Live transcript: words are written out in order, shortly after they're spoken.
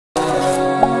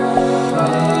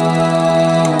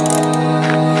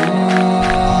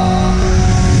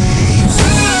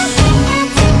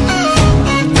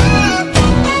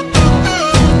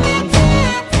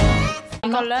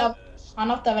Han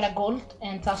átti að vera gold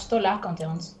en það stóli akkánti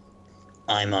hans.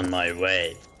 I'm on my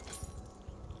way.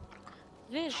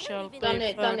 This shall be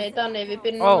Danni, við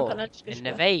byrjum Oh, að kannski sko.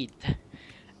 invade.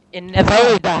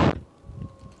 Invade.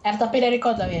 Er þetta að byrja að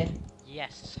rekorda við þér?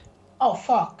 Yes. Oh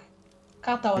fuck.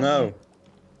 Kata was No, here.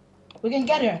 We can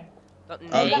get her. I'll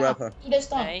Nay, grab her. Do this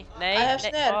time. nay, I nay, have nay.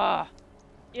 snare. Oh.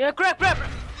 Yeah, grab! Oh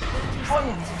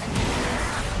yeah.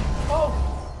 Oh.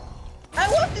 I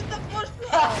wanted the first one!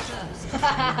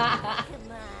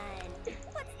 Come on.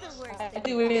 What's the worst? I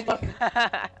think we need to...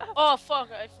 Oh fuck,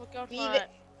 I forgot my...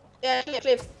 Yeah,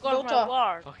 Cliff, go Forgot my top.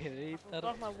 ward. Fucking retard.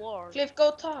 Forgot my ward. Cliff,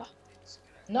 go top.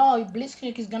 No,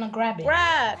 Blitzkrieg is gonna grab it.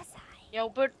 Grab! Yo,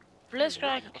 but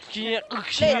Blitzcrank...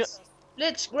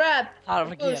 Let's grab! Það er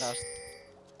að gerast.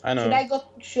 I know.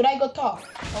 Should I go top?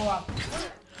 Oh wow.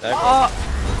 Back.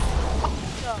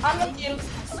 I'm not you.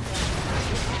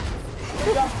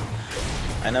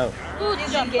 I know. Good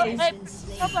Easy job. game. Hey,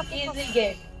 stop. Easy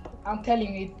game. I'm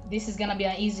telling you, this is gonna be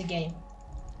an easy game.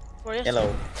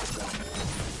 Hello.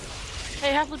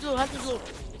 Hey, have the blue.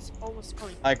 It's almost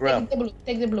coming. I grab.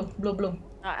 Take the blue. Blue.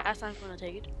 As I'm gonna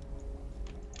take it.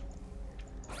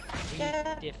 We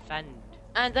defend.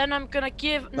 And then I'm gonna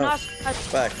give No. Nas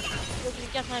Back. You're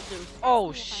gonna get my blue.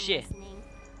 Oh shit.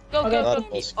 Go, Okay. go, That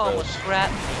go. was Almost close.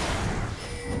 scrapped.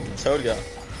 Told ya.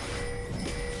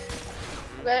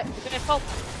 Okay. Okay, fall.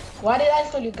 What did I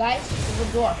tell you guys? To the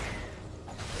door.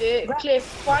 Cliff,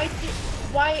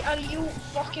 why are you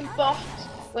fucking bot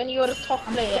when you're a top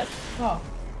player? Oh.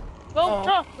 Go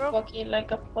top, bro. Fucking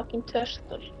like a fucking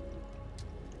turtle.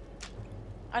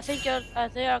 I think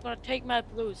they are gonna take my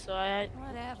blue, so I...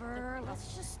 Whatever.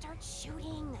 Let's just start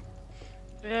shooting.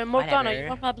 Morgana, Whatever. you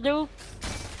want my blue?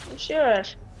 Sure.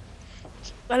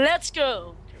 But let's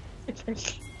go!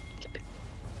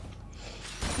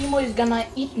 Timo is gonna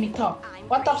eat me top.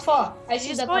 What the fuck? I see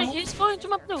He's that. going to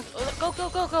my blue.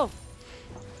 Go.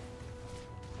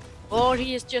 Or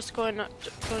he is just going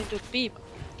to B.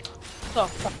 So,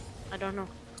 I don't know.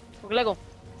 Okay, let go.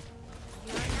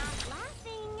 You're not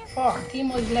laughing. Fuck,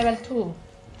 Timo is level 2.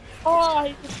 Oh,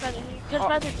 he can spend it. He can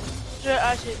spend it. Sure,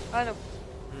 actually, I know.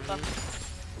 Fuck.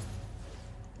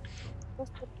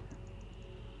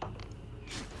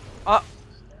 Oh,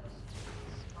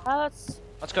 That's...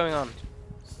 what's going on?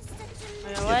 Are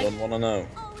you You alright? don't wanna know.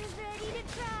 Always ready to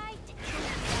try.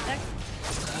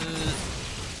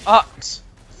 Oh.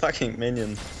 Fucking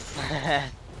minion.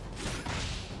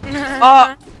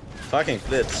 Oh. Fucking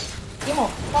blitz. Timo,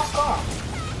 fuck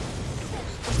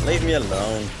off. Leave me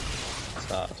alone.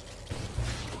 Start.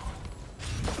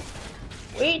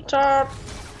 Retard.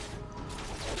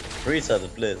 Rita the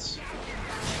blitz.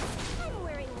 I'm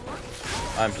wearing one.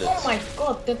 I'm Oh blitz. my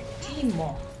god, the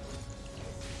Timo.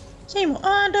 Timo,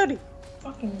 ah, dirty.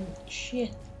 Fucking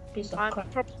shit. Piece of I'm crap.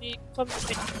 probably coming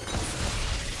in.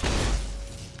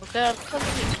 Okay, I'm coming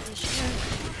in.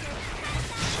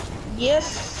 Yes.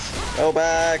 Go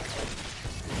back.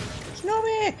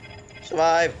 Snoopy.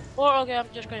 Survive. Or, okay, I'm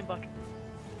just going back.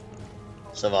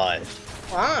 Survive.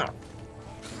 Wow.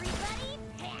 Everybody,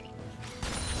 panic.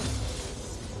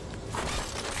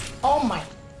 Oh my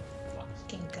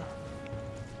fucking god.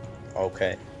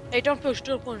 Okay. Hey, don't push,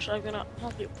 I'm gonna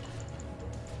help you.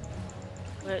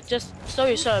 Wait, just show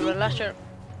yourself and let her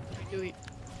do it.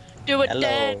 Do a Hello.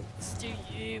 dance to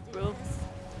you, bro.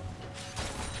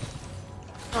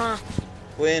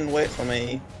 Quinn, wait for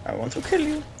me. I want to kill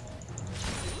you.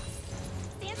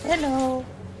 Hello.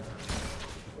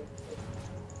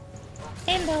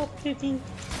 Hello, pretty.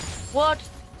 What?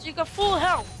 You got full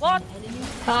health. What?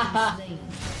 Haha.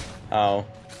 How?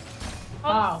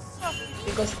 How? fuck?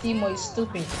 Because Timo is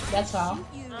stupid. That's how.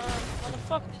 What the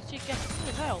fuck did you get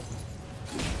full health?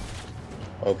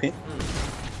 OP?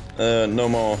 No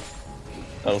more.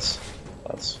 Else.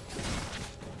 That's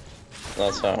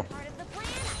how. Part of the plan.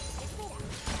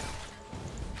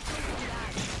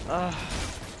 It's made up.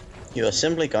 You are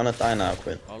simply gonna die now,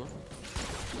 Quinn.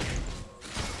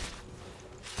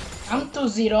 I'm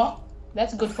 2-0.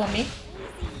 That's good for me.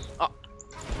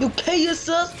 You KS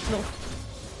us? No.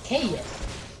 KS.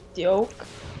 Joke.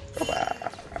 Go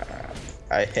back.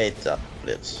 I hate that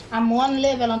blitz. I'm 1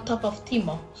 level on top of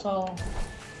Timo, so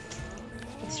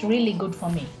it's really good for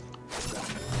me.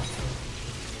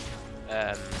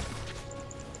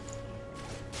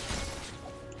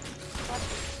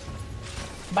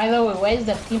 By the way, where is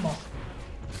that Timo?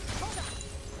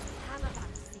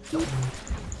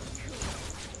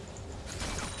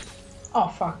 Oh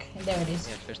fuck, there it is.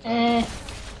 Yeah, first time.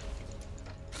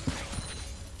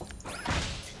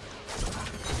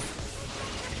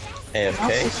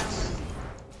 AFK?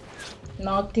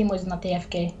 No, Timo is not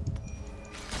AFK.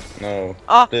 No.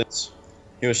 Ah. Blitz.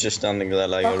 He was just standing there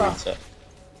like a retard.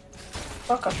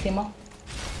 Fuck off, Timo.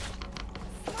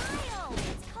 Smile.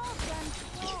 It's called gun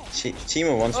control.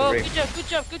 Timo wants to Oh, rape. good job, good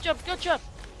job, good job, good job.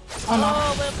 Oh no.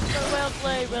 Oh, well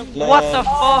played, well played. What the fuck?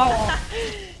 Oh,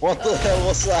 What the hell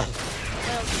was that?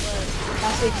 Well played.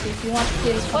 Classics, if you want to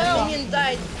kill Oh, someone. he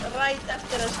died right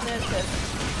after a snare.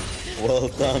 Well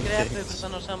done, Greppið Jinx. ykkur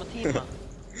þannig á sama tíma.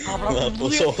 That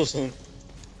was awesome.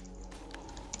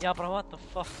 Já, bara what the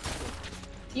fuck?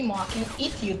 Timo, I can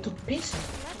eat you to pieces.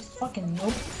 You fucking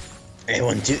noob. I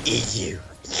want to eat you.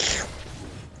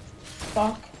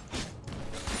 Fuck.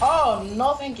 Oh,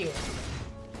 no thank you.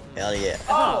 Hell yeah.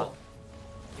 Oh,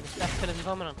 Ég vil slepp til þessi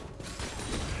fámennan.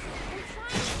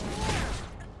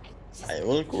 I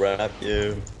will grab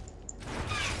you.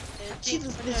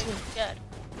 Jesus, this one. Good.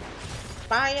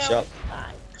 Fire. Shall,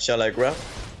 shall I grab?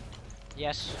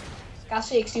 Yes.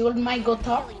 Classics, you might go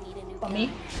top for me.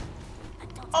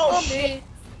 Oh shit.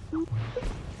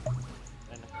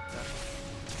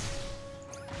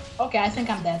 Okay, I think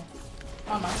I'm dead.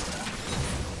 Oh no.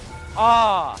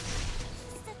 Ah!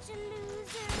 Such a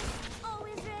loser.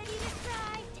 Always ready to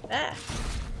cry. Ah.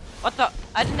 What the?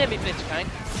 I didn't have me Blitzcrank.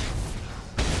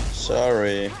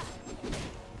 Sorry.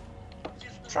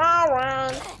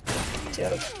 Try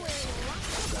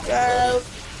Go.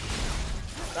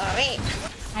 Sorry.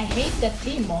 I hate that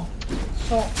Timo.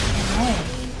 So annoying.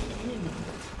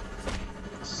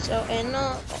 So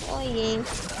annoying.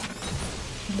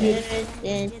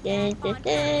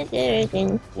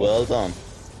 Well done.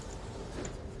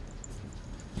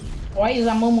 Why is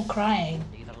Amumu crying?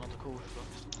 Ég þarf að láta kúr,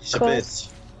 sko. He's a bitch.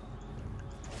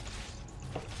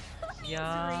 Já.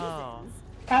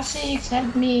 Classics,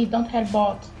 help me. Don't help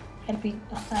bot. Help me.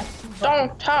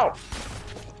 Don't talk.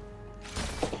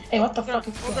 Hey, what the We're fuck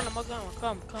is gonna, this? we're gonna,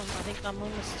 come. I think that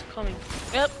moon is coming.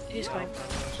 Yep, he's coming.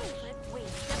 Wait.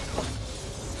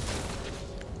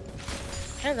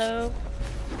 Hello.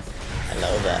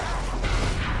 Hello there.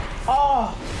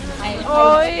 Oh,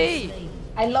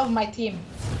 I love my team.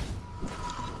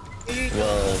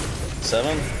 Well,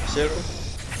 7-0?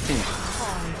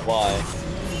 Why?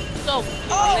 So,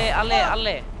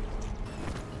 Alli.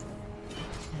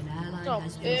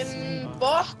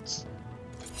 Bot.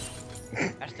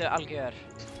 Ertu algjör?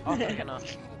 Okkur hérna.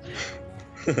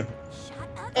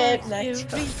 Nice.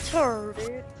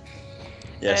 retarded.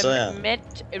 Yes, I am. Mid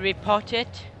reported.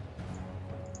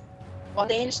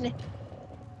 What is it?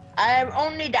 I've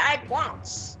only died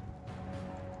once.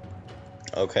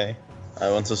 Okay. I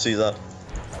want to see that.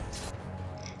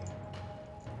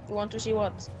 You want to see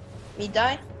what? Me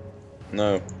die?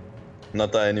 No.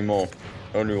 Not that anymore.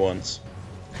 Only once.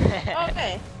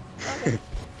 Okay.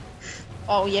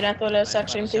 Oh, ég er enda alveg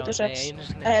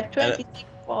 656. I have 26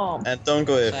 bombs. And don't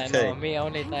go Sagði no, AFK. me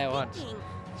only die once.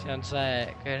 Síðan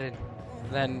sagði gaurinn,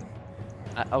 then,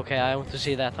 okay, I want to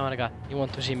see that. Það var eitthvað, you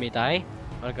want to see me die?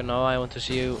 Það var eitthvað, no, I want to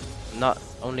see you not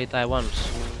only die once.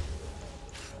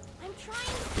 I'm trying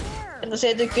to care. Þetta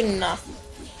setur Gunna.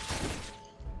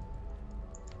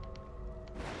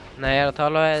 Nei, ég er að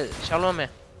tala við sjálfa mig.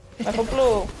 Það fór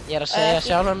blue. Ég er að segja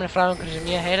sjálfa mig frá einhverju sem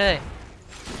ég heyriði.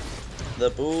 The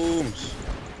booms.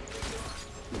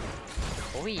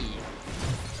 Úi.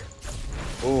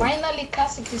 Boom. Finally,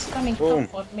 Classics is coming Boom.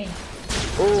 top for me.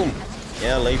 Boom.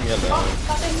 Yeah, leave me alone. Oh,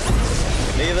 Classics.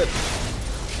 Leave it.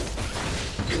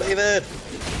 Leave it.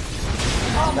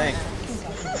 Oh my Thank.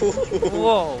 God.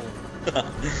 Wow.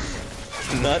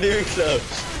 Not even close.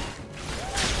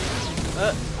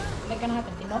 What's gonna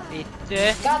happen, Timo?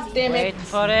 Býttu. God damn it. Wait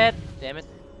for it. Damn it.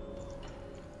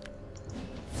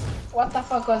 What the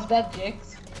fuck was that,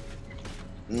 Jinx?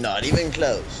 Not even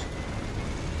close.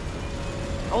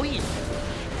 Úi.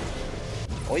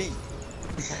 Oi.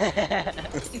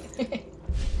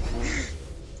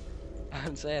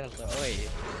 Hann segir alltaf, oi.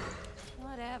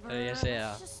 Whatever. Hvað er ég að segja?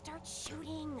 Let's just start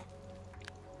shooting.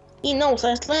 He knows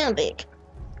Icelandic.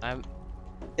 I'm,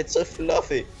 It's so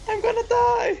fluffy. I'm gonna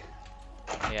die.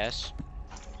 yes.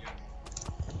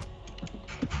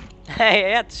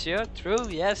 Hey, yeah, sure, true,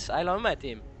 yes, I love my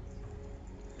team.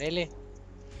 Really?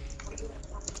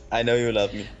 I know you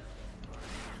love me.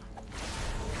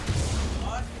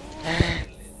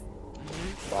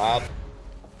 Wow.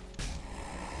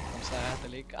 Hann sagði þetta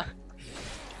líka.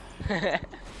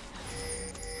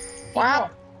 Wow.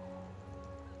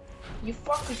 You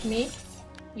fuck with me,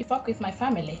 you fuck with my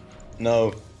family.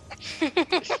 No.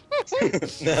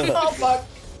 Never. Oh fuck.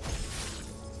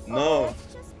 No.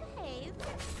 Just behave.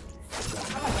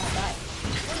 I'm not gonna die.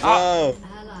 No.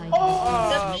 Oh!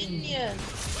 The minion.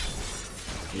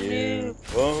 You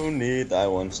only die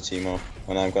once, Timo,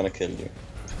 and I'm gonna kill you.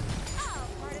 Oh,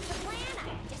 part of the plan.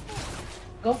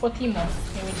 I just Go for Timo.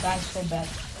 He will die so bad.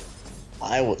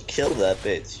 I would kill that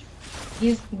bitch.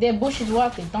 The bush is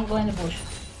working. Don't go in the bush.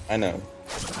 I know.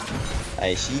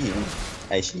 I see him.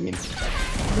 I see him.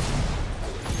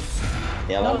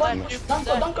 Yeah, Don't go. I'm Don't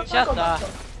go. Don't go. Shut Don't go. up.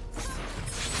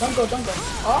 Don't go. Don't go.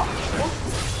 Oh.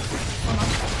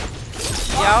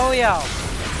 Yo, yo.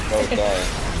 Go die,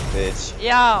 bitch.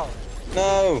 Yo.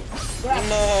 No! Grab.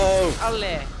 No!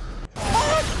 Alli.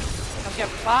 Kan ska jag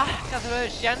backa så det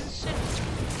chansen?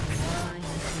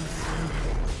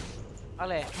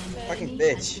 Alli. Fucking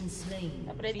bitch.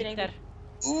 Það breytir Peter.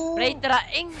 einhver. Breytir það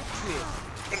einhver?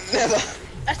 Never!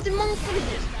 Ertu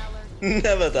mongolíður?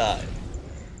 Never die.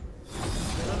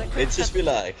 Bitches be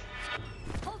like.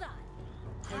 Hold on.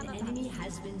 An enemy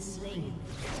has been slain.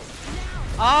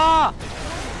 Ah!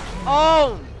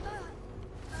 Oh!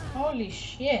 Holy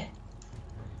shit.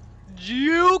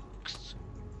 Jukes!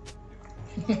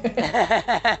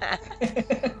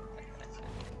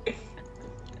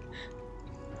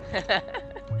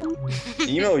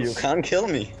 Timo, you can't kill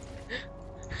me.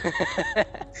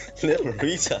 Little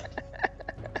retard.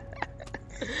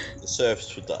 Deserves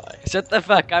to die. Shut the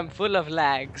fuck, I'm full of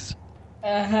lags.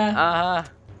 Uh-huh.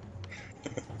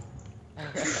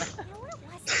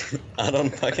 I don't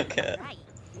fucking care.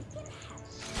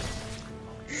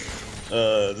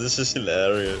 This is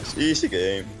hilarious. Easy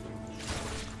game.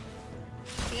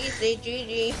 Easy,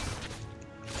 GG.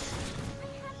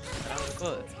 I'm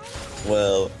good.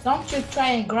 Well, Don't you try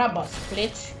and grab us,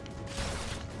 please.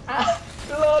 Ah,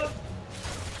 lol.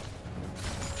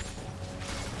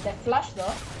 The flash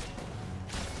though.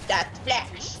 That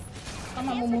flash. Come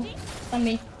on, Mumu. On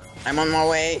me. I'm on my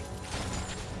way.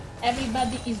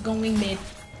 Everybody is going mid.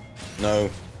 No.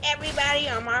 Everybody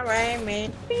on my way,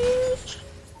 man. Bitch.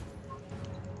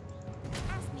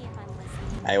 Ask me if I'm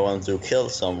listening. I want to kill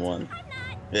someone.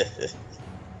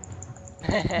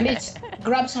 Please,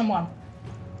 grab someone.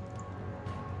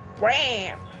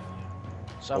 Ram.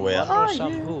 Someone Where or are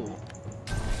some you? who?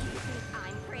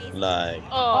 I'm crazy. Like.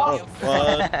 Oh,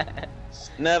 What?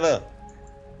 Never.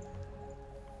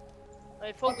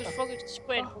 wait, focus,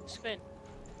 squint, squint.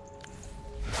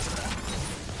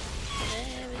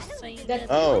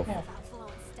 Oh.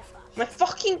 My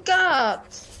fucking god.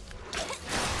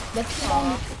 That's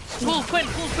long. Pull, Quinn.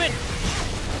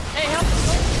 Hey, help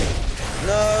us.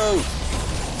 No.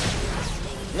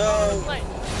 No. Play.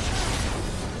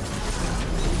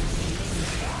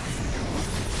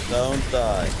 Don't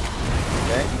die.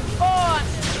 Okay? Oh,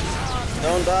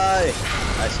 Don't die.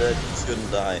 I said you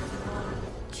shouldn't die.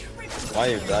 Why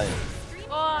are you dying?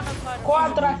 oh, no, fine.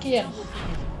 Quadra kill.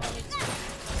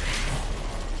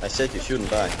 I said you shouldn't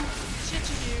die. Shit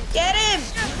to you. Get him.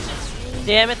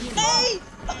 Damn it! Hey.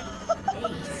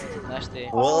 Nasty.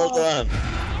 Well done.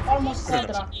 Almost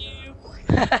quadra.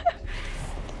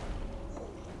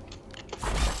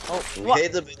 Oh, We what?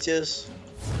 hate the bitches.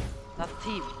 Það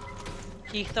team.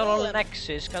 Kíkt á LOL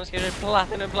Nexus, kannski er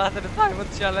platinum Diamond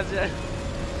Challenger.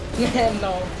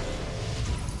 No.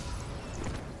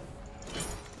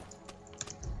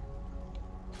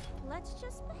 Let's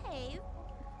just behave.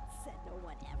 Said no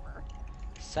one ever.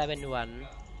 7-1.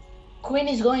 Queen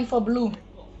is going for blue.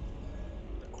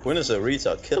 Quinn is a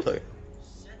retard. Kill her.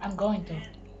 I'm going to.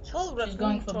 She's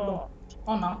going for blue.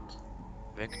 Or not.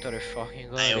 Victor is fucking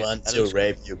good. I want to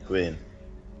rape you, Quinn.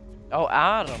 Oh,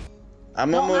 Aram. No,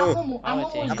 Amumu.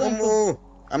 Amumu is going for.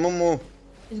 Amumu.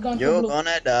 He's going for You're blue.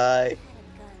 gonna die.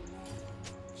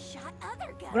 Shot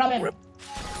other gun. Grab him.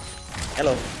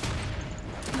 Hello.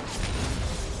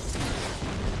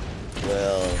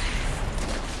 Well,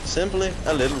 simply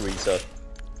a little retard.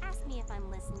 Ask me if I'm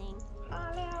listening.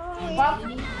 What?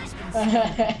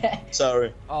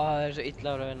 Sorry. Það er svo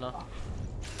illa að vinna.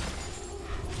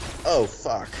 Oh,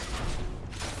 fuck.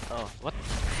 Oh, what?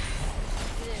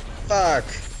 Fuck.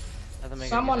 Þetta meikar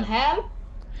Someone ekki help? sens.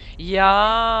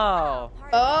 Já!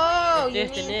 Oh, you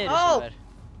Dytti need niður help. sem er.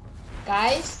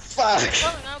 Guys, Fuck.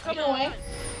 Come keep on. going.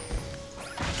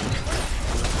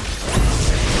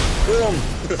 Boom.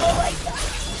 Oh my god.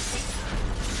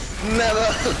 Never.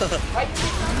 Why did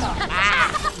you come down?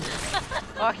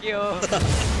 Fuck you!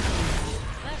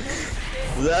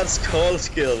 That's called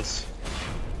skills.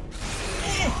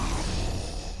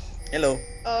 Hello.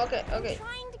 Oh, okay.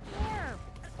 Trying to care.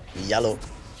 Yellow.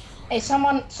 Hey,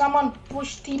 someone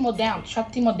push Timo down.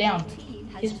 Shut Timo down.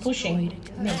 He's pushing me.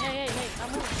 Hey,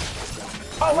 I'm moving.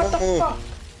 Oh, what the Amumu. fuck?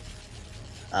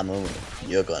 Amumu,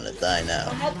 you're gonna die now.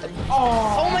 I had to.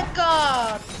 Oh. Oh my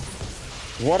god.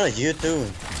 What are you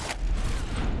doing?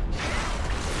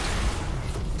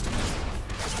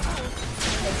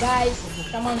 Hey guys,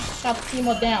 someone shut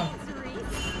Timo down.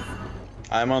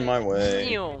 I'm on my way.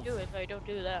 Ew. Do it, but don't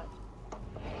do that.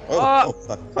 Oh,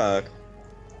 fuck.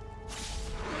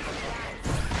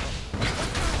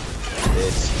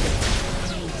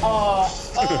 Bitch.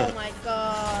 Oh my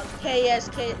god.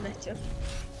 KSK. No, joking.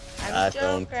 I I'm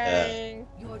don't care.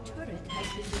 joking.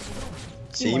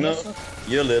 Timo,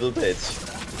 you little bitch.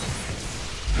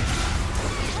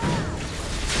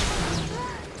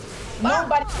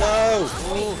 Nobody. No!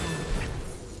 Ooh.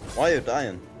 Why are you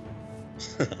dying?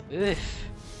 Oof.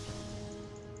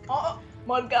 Oh,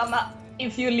 Morgana,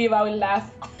 if you leave, I will laugh.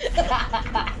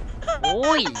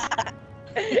 Oj!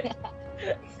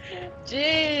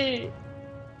 Gee.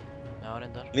 Ja,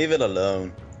 den där. Leave it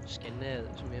alone. Skinny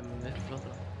som är med, förlåt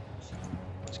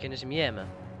då. Skinny som är med.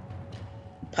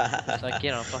 Så jag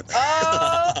ger han fattar.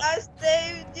 Oh, I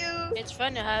saved you. It's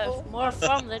fun to have more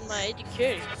fun than my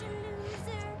ADC.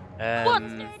 What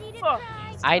the fuck?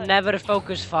 I never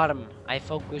focus farm. I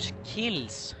focus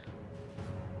kills.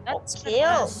 That's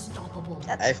Kill.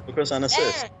 I focus on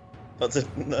assist. But it's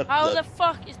not How that. the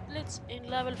fuck is Blitz in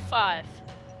level 5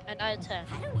 and I 10?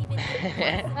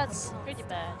 That's pretty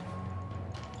bad.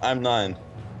 I'm 9.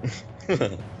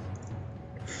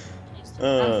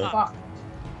 I'm fucked.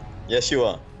 Yes, you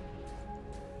are.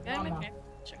 Yeah, Mama. okay.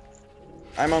 Sure.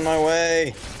 I'm on my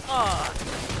way. Oh,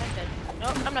 I'm dead. No,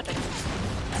 I'm not dead.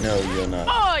 No, you're not,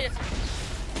 Oh, yes.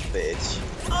 bitch.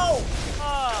 Oh.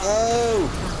 Oh. Oh!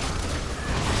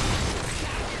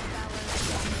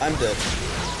 I'm dead.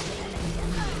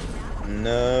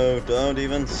 No, don't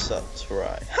even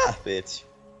try. Ha, bitch.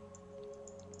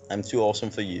 I'm too awesome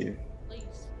for you. Please.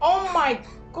 Oh my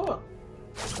god.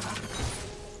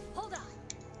 Hold on.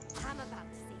 I'm about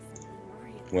to say something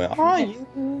real. Where are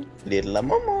you? Little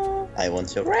Momo. I want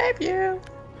to rape you.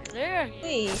 There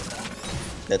he Wait.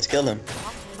 Let's kill him.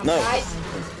 No. Guys,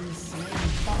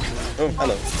 Oh,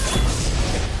 hello.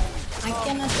 I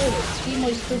cannot do it. Timo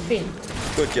is stupid.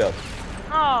 Good job.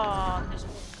 Oh, this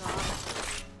one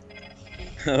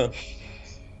gone.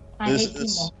 I This hate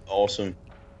is Timo. awesome.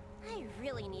 I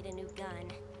really need a new gun.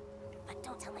 But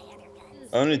don't tell my other guns.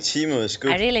 Only Timo is I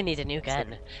good. really need a new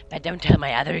gun, but don't tell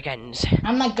my other guns.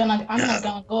 I'm not gonna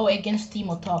go against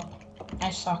Timo top.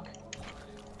 I suck.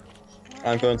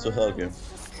 I'm going to help you.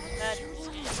 Bad.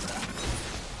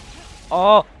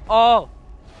 Oh,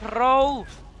 bro!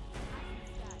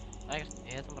 Jag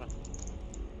heter bara.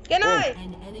 Can I?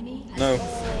 No.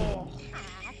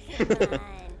 Come on.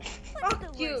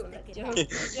 Fuck you.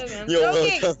 I'm You're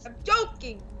joking. welcome. I'm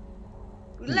joking.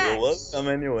 You're Relax. welcome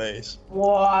anyways.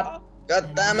 What?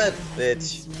 God damn it,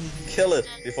 bitch. Kill it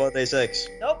before day 6.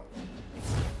 Nope.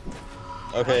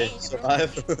 Okay,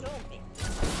 survive.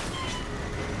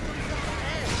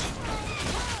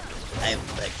 I'm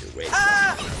back to race.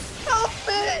 Ah! Help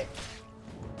me!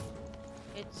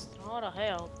 It's not a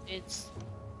help, it's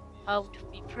how to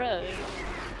be pro.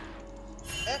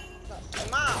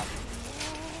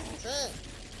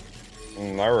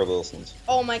 Wilsons.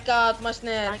 Oh my god, my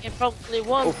snare. I can probably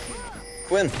won. Oh,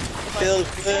 Quinn. Kill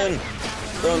Quinn.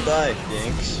 Don't die,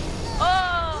 Jinx.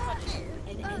 Oh!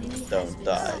 Don't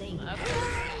die.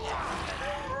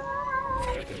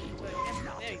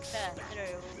 Very fast.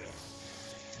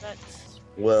 That's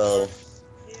Well,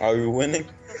 are we winning?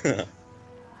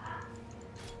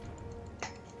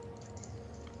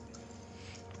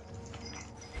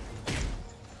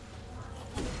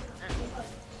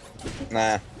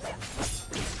 Nah.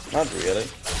 Not really.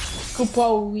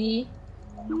 Kupawi.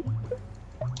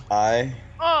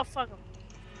 oh fuck him.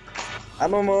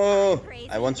 Amomo!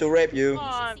 I want to rape you. Oh,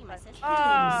 I'm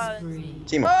fine.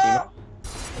 Timo,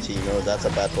 Timo, that's a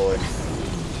bad boy.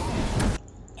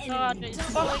 God, it's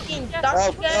Fucking fucking duck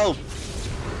Help, again. help!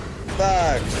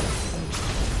 Back!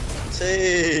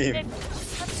 Team!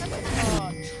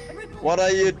 What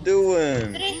are you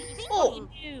doing? Oh,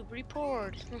 you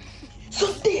report.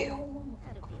 So damn.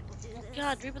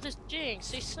 God, report this Jinx.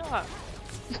 They suck.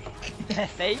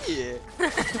 Thank you.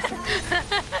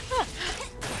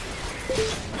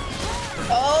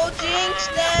 oh, Jinx,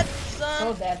 that So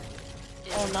son. dead.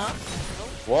 Oh, not.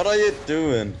 What are you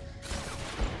doing?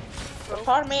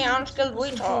 Report me, unskilled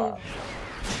retard.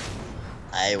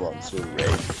 I want to rape.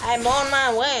 I'm on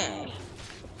my way.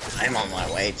 I'm on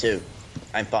my way too.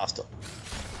 I'm faster.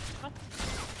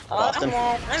 Oh, Fast and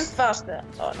I'm faster.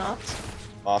 Or not.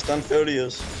 Fast and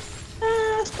furious.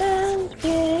 Fast and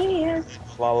furious.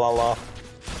 La la la.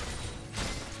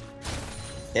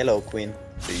 Hello, Queen.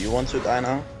 Do you want to die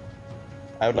now?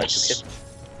 I would like to kill.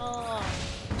 Oh,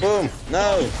 Boom!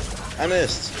 No! I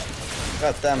missed.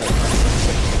 God damn it.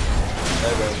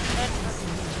 There we go.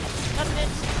 not it.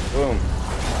 Boom.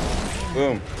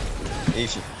 Boom.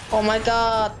 Easy. Oh my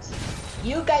god.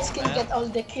 You guys can get all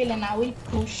the kill and I will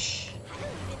push.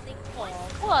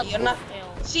 Oh, what You're the not-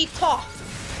 hell? See top.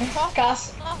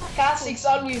 Kha'Zix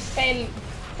always failed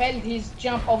his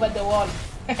jump over the wall.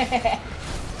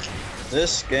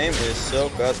 This game is so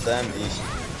goddamn easy.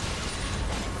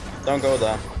 Don't go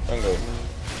there. Don't go.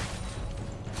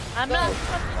 I'm not.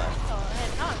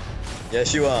 I'm not.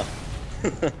 Yes, you are.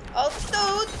 Oh,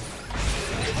 dude.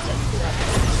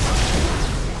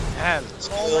 Damn.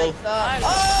 Oh my god.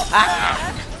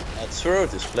 Oh! A true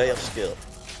display of skill.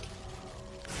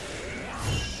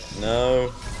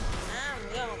 No.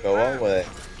 Go away.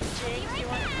 Jinx, you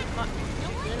want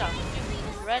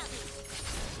red?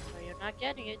 No, you're not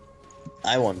getting it.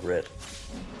 I want red.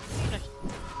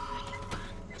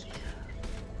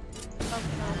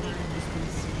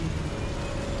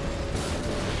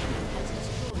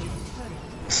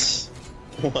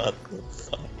 What the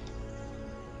fuck?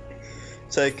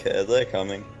 Take care, they're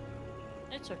coming.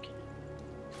 It's okay.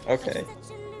 Okay.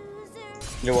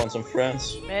 You want some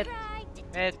friends? Mid.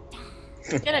 Mid.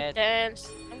 Gonna dance.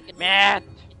 I'm gonna Mid.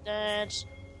 dance.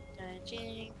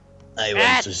 Dancing. I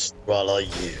want to swallow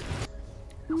you.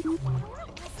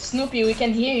 Snoopy, we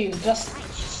can hear you. Just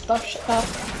stop.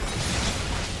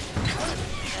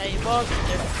 Yeah, you walk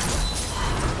there.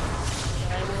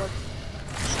 Yeah, I walk.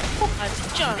 I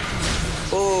jump.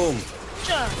 Boom!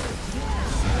 Jump.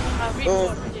 I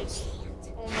record this.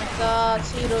 Oh my god,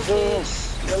 zero Boom! kills.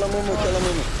 Kill a mumu, kill a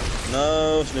mumu.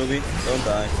 No, Snoopy, don't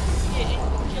die. Yeah,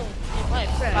 kill my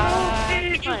friend. My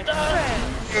friend.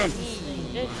 Boom.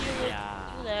 If you would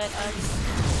do that,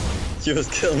 You would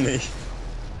kill me.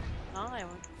 I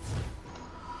won't.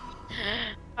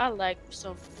 I like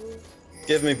some food.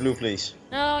 Give me blue, please.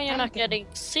 No, you're not getting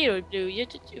zero blue. You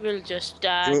will just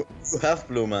die. You have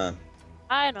blue, man.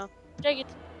 I know. Take it.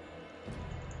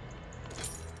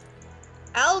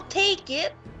 I'll take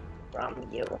it from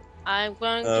you. I'm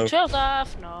going to trade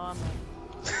off. No, I'm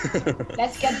not.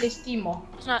 Let's get this Timo.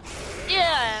 It's not. Yeah,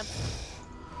 I am.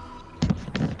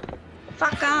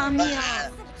 Fuck on me.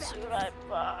 Should I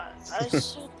buy? I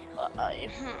should buy.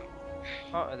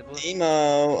 Oh, the boost.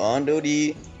 Emo, on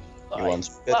duty. You want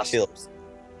to get killed.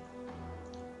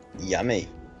 Yummy.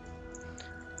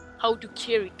 How to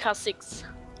carry Kha'Zix?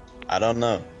 I don't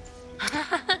know.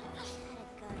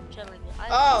 Killing you.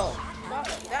 Oh, fuck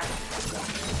that.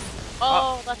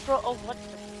 Oh, that's pro. Oh, what?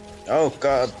 The Oh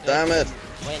god damn it.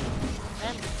 Win.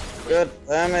 man? God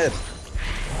damn it.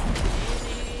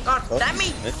 God Oh, damn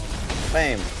it.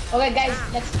 Bam. Okay, guys,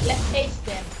 let's ace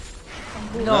them.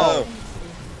 No.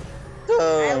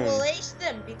 I will No. ace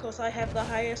them because I have the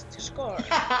highest score.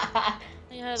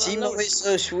 You have a Timo low- is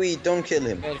so sweet, don't kill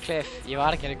him. Good Cliff, ég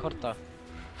var ekki að rekorda.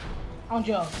 On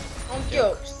job. On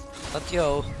jokes. Það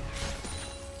jó.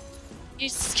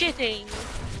 He's cheating.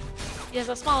 He has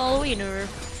a small wiener.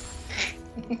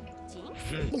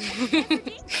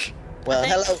 Well,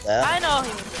 hello there. I know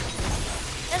him.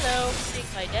 Hello, take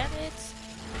my damage.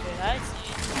 Did I see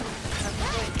it? I'm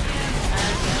going here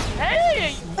and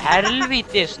hey!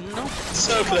 Helvítis, no.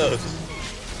 So close.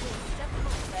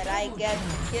 But I get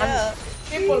killed.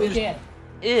 Triple kill.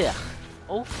 Ugh.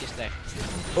 Ógeðslegt.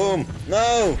 Boom.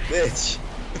 No, bitch.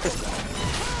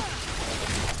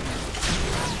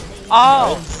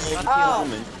 Oh! Oh.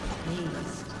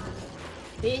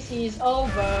 This is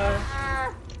over.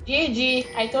 GG.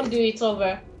 I told you it's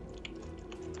over.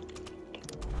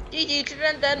 GG to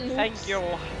run that noob. Thank you.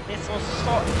 This was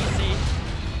so easy.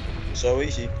 So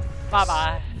easy. Bye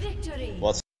bye. Victory.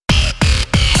 What's